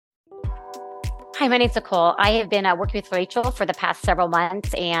Hi, my name's Nicole. I have been working with Rachel for the past several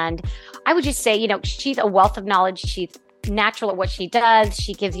months, and I would just say, she's a wealth of knowledge. She's natural at what she does.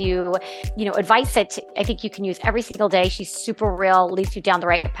 She gives you, advice that I think you can use every single day. She's super real, leads you down the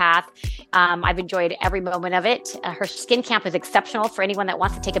right path. I've enjoyed every moment of it. Her skin camp is exceptional for anyone that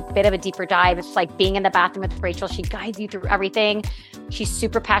wants to take a bit of a deeper dive. It's like being in the bathroom with Rachel. She guides you through everything. She's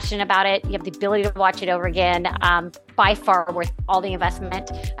super passionate about it. You have the ability to watch it over again. By far worth all the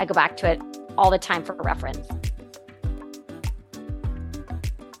investment. I go back to it all the time for reference.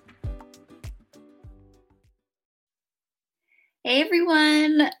 Hey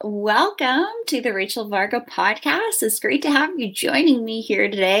everyone, welcome to the Rachel Varga podcast. It's great to have you joining me here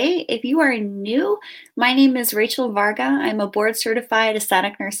today. If you are new, my name is Rachel Varga. I'm a board certified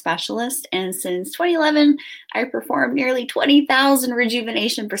aesthetic nurse specialist, and since 2011, I performed nearly 20,000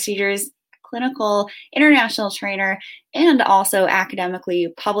 rejuvenation procedures, clinical international trainer, and also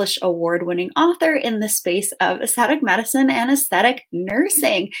academically published award-winning author in the space of aesthetic medicine and aesthetic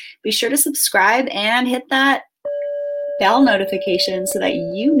nursing. Be sure to subscribe and hit that bell notification so that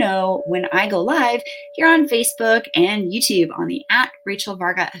you know when I go live here on Facebook and YouTube on the @Rachel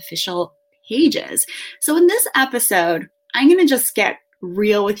Varga official pages. So in this episode, I'm going to just get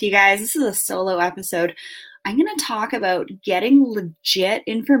real with you guys. This is a solo episode. I'm going to talk about getting legit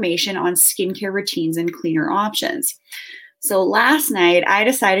information on skincare routines and cleaner options. So last night, I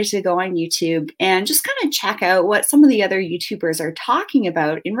decided to go on YouTube and just kind of check out what some of the other YouTubers are talking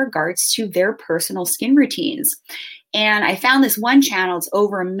about in regards to their personal skin routines. And I found this one channel, it's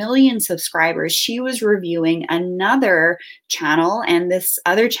over 1 million subscribers. She was reviewing another channel, and this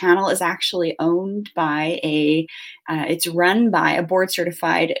other channel is actually owned by it's run by a board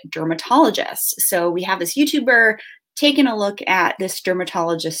certified dermatologist. So we have this YouTuber taking a look at this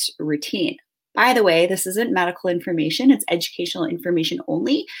dermatologist's routine. By the way, this isn't medical information, it's educational information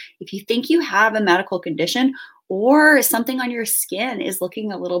only. If you think you have a medical condition or something on your skin is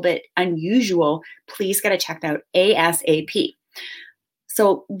looking a little bit unusual, please get it checked out ASAP.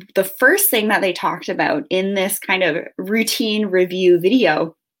 So the first thing that they talked about in this kind of routine review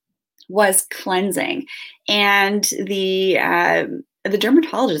video was cleansing. And the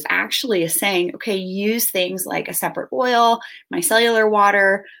dermatologist actually is saying, okay, use things like a separate oil, micellar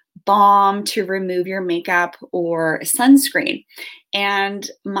water, balm to remove your makeup, or sunscreen. And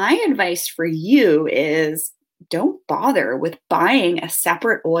my advice for you is don't bother with buying a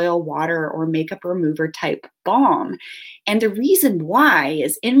separate oil, water, or makeup remover type balm. And the reason why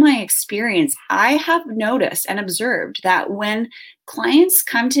is, in my experience, I have noticed and observed that when clients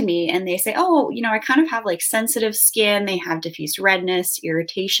come to me and they say, oh, I kind of have like sensitive skin, they have diffuse redness,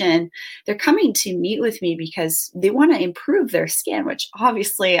 irritation, they're coming to meet with me because they want to improve their skin, which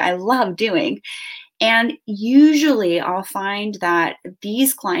obviously I love doing. And usually I'll find that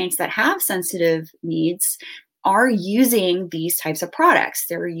these clients that have sensitive needs are using these types of products.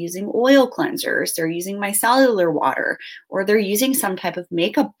 They're using oil cleansers, they're using micellar water, or they're using some type of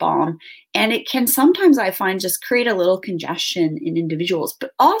makeup balm. And it can sometimes, I find, just create a little congestion in individuals.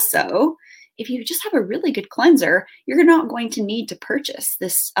 But also, if you just have a really good cleanser, you're not going to need to purchase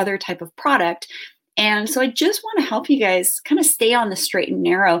this other type of product. And so I just want to help you guys kind of stay on the straight and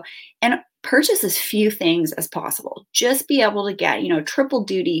narrow and purchase as few things as possible. Just be able to get, triple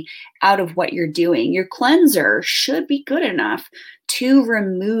duty out of what you're doing. Your cleanser should be good enough to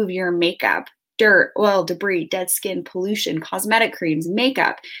remove your makeup, dirt, oil, debris, dead skin, pollution, cosmetic creams,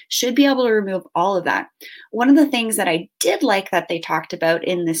 makeup, should be able to remove all of that. One of the things that I did like that they talked about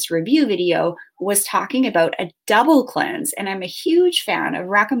in this review video was talking about a double cleanse. And I'm a huge fan of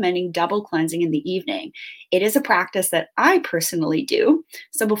recommending double cleansing in the evening. It is a practice that I personally do.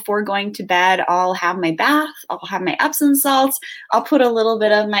 So before going to bed, I'll have my bath, I'll have my Epsom salts, I'll put a little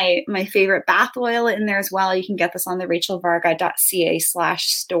bit of my favorite bath oil in there as well. You can get this on the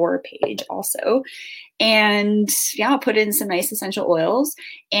rachelvarga.ca/store page also. And I'll put in some nice essential oils.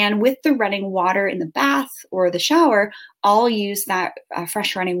 And with the running water in the bath or the shower, I'll use that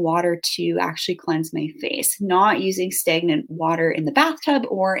fresh running water to actually cleanse my face, not using stagnant water in the bathtub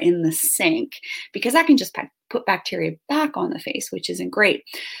or in the sink, because that can just put bacteria back on the face, which isn't great.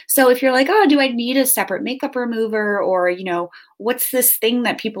 So if you're like, oh, do I need a separate makeup remover? Or, what's this thing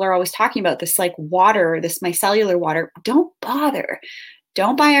that people are always talking about, this like water, this micellar water? Don't bother.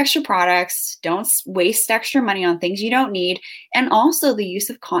 Don't buy extra products. Don't waste extra money on things you don't need. And also, the use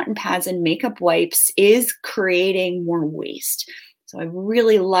of cotton pads and makeup wipes is creating more waste. So I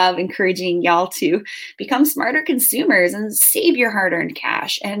really love encouraging y'all to become smarter consumers and save your hard-earned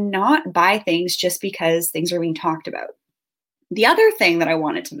cash and not buy things just because things are being talked about. The other thing that I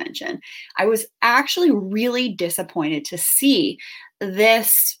wanted to mention, I was actually really disappointed to see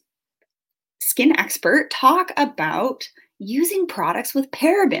this skin expert talk about using products with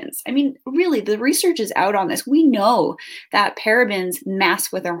parabens. I mean, really, the research is out on this. We know that parabens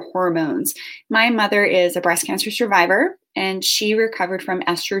mess with our hormones. My mother is a breast cancer survivor, and she recovered from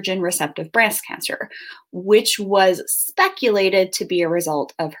estrogen receptive breast cancer, which was speculated to be a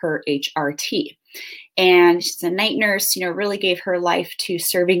result of her HRT. And she's a night nurse, really gave her life to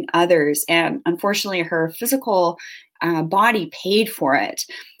serving others. And unfortunately, her physical body paid for it.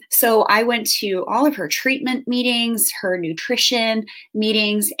 So I went to all of her treatment meetings, her nutrition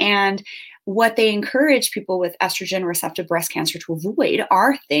meetings, and what they encourage people with estrogen receptive breast cancer to avoid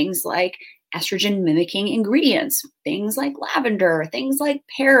are things like estrogen mimicking ingredients, things like lavender, things like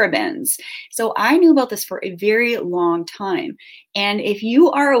parabens. So I knew about this for a very long time. And if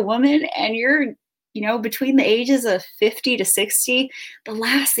you are a woman and you're between the ages of 50 to 60, the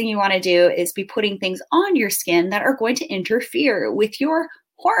last thing you want to do is be putting things on your skin that are going to interfere with your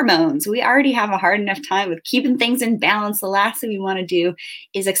hormones. We already have a hard enough time with keeping things in balance. The last thing we want to do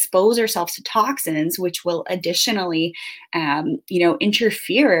is expose ourselves to toxins, which will additionally,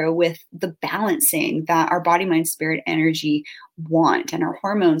 interfere with the balancing that our body, mind, spirit, energy want. And our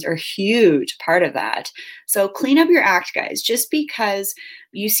hormones are a huge part of that. So clean up your act, guys. Just because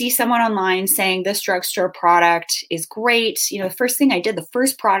you see someone online saying this drugstore product is great, the first thing I did, the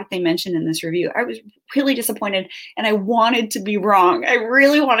first product they mentioned in this review, I was really disappointed and I wanted to be wrong. I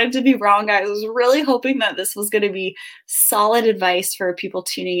really wanted to be wrong. I was really hoping that this was going to be solid advice for people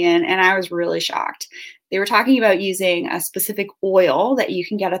tuning in, and I was really shocked. They were talking about using a specific oil that you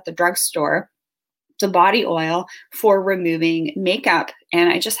can get at the drugstore, the body oil, for removing makeup. And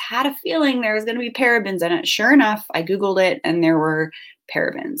I just had a feeling there was going to be parabens in it. Sure enough, I Googled it and there were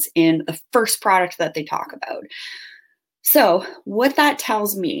parabens in the first product that they talk about. So what that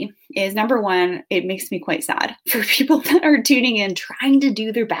tells me is, number one, it makes me quite sad for people that are tuning in, trying to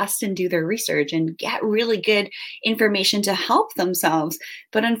do their best and do their research and get really good information to help themselves.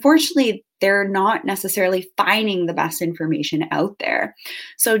 But unfortunately, they're not necessarily finding the best information out there.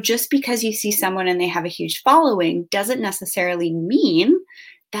 So just because you see someone and they have a huge following doesn't necessarily mean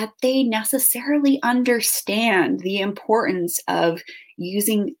that they necessarily understand the importance of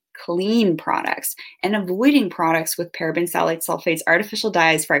using clean products and avoiding products with parabens, phthalates, sulfates, artificial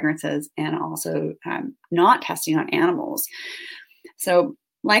dyes, fragrances, and also not testing on animals. So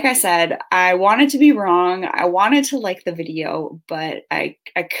like I said, I wanted to be wrong. I wanted to like the video, but I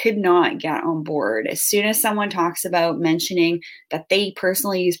could not get on board. As soon as someone talks about mentioning that they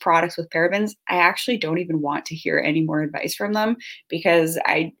personally use products with parabens, I actually don't even want to hear any more advice from them, because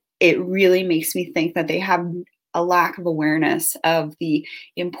it really makes me think that they have a lack of awareness of the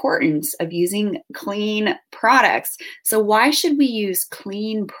importance of using clean products. So why should we use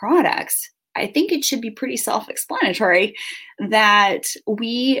clean products? I think it should be pretty self-explanatory that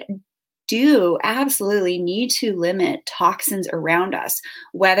we do absolutely need to limit toxins around us,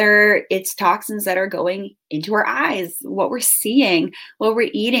 whether it's toxins that are going into our eyes, what we're seeing, what we're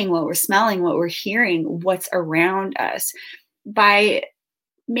eating, what we're smelling, what we're hearing, what's around us. By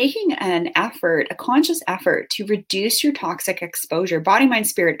making an effort, a conscious effort to reduce your toxic exposure, body, mind,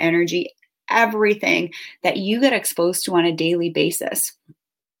 spirit, energy, everything that you get exposed to on a daily basis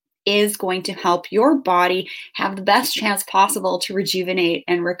is going to help your body have the best chance possible to rejuvenate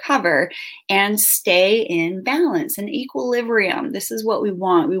and recover and stay in balance and equilibrium. This is what we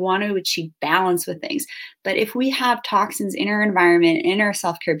want. We want to achieve balance with things. But if we have toxins in our environment, in our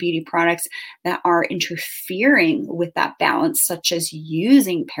self-care beauty products that are interfering with that balance, such as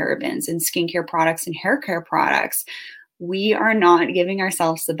using parabens in skincare products and hair care products, we are not giving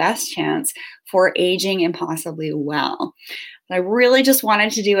ourselves the best chance for aging impossibly well. I really just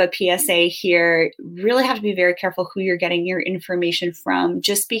wanted to do a PSA here. Really have to be very careful who you're getting your information from,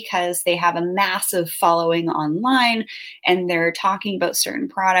 just because they have a massive following online and they're talking about certain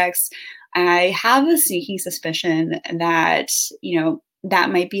products. I have a sneaking suspicion that,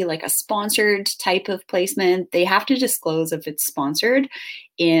 that might be like a sponsored type of placement. They have to disclose if it's sponsored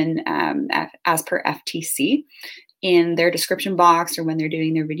in as per FTC in their description box or when they're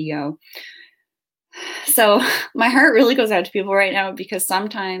doing their video. So my heart really goes out to people right now, because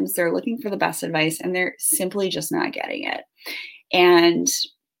sometimes they're looking for the best advice and they're simply just not getting it. And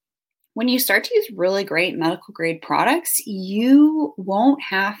when you start to use really great medical grade products, you won't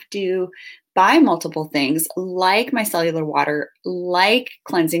have to buy multiple things like micellar water, like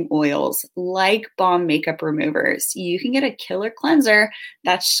cleansing oils, like balm makeup removers. You can get a killer cleanser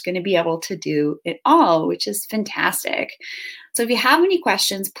that's going to be able to do it all, which is fantastic. So if you have any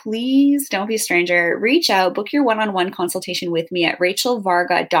questions, please don't be a stranger. Reach out, book your one-on-one consultation with me at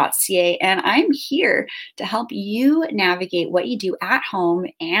rachelvarga.ca, and I'm here to help you navigate what you do at home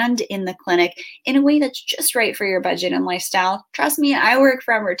and in the clinic in a way that's just right for your budget and lifestyle. Trust me, I work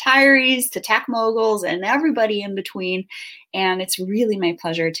from retirees to tech moguls and everybody in between, and it's really my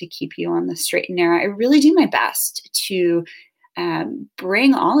pleasure to keep you on the straight and narrow. I really do my best to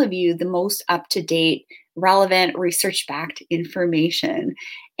bring all of you the most up-to-date, relevant, research-backed information.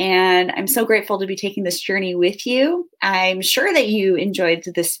 And I'm so grateful to be taking this journey with you. I'm sure that you enjoyed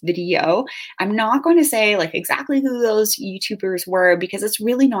this video. I'm not going to say like exactly who those YouTubers were because it's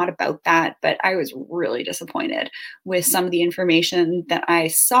really not about that, but I was really disappointed with some of the information that I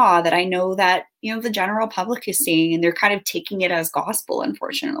saw that I know that, the general public is seeing, and they're kind of taking it as gospel,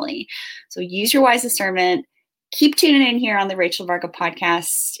 unfortunately. So use your wise discernment. Keep tuning in here on the Rachel Varga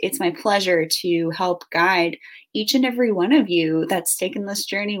podcast. It's my pleasure to help guide each and every one of you that's taken this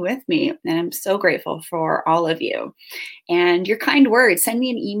journey with me. And I'm so grateful for all of you. And your kind words, send me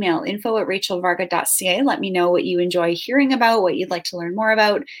an email, info@rachelvarga.ca. Let me know what you enjoy hearing about, what you'd like to learn more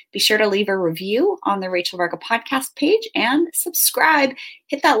about. Be sure to leave a review on the Rachel Varga podcast page and subscribe.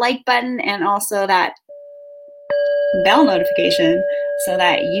 Hit that like button and also that bell notification so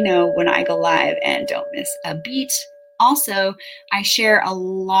that you know when I go live and don't miss a beat. Also, I share a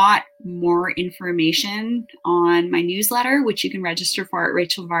lot more information on my newsletter, which you can register for at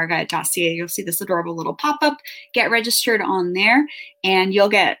rachelvarga.ca. You'll see this adorable little pop-up. Get registered on there, and you'll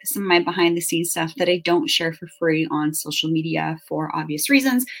get some of my behind-the-scenes stuff that I don't share for free on social media for obvious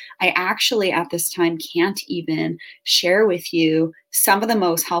reasons. I actually, at this time, can't even share with you some of the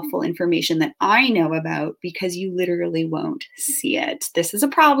most helpful information that I know about because you literally won't see it. This is a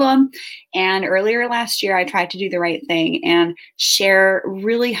problem. And earlier last year, I tried to do the right thing and share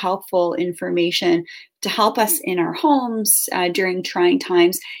really helpful information to help us in our homes during trying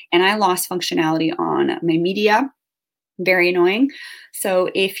times. And I lost functionality on my media. Very annoying.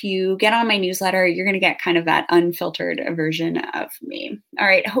 So if you get on my newsletter, you're going to get kind of that unfiltered version of me. All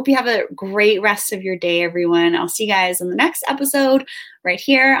right. I hope you have a great rest of your day, everyone. I'll see you guys in the next episode right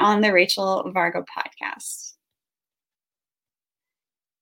here on the Rachel Varga podcast.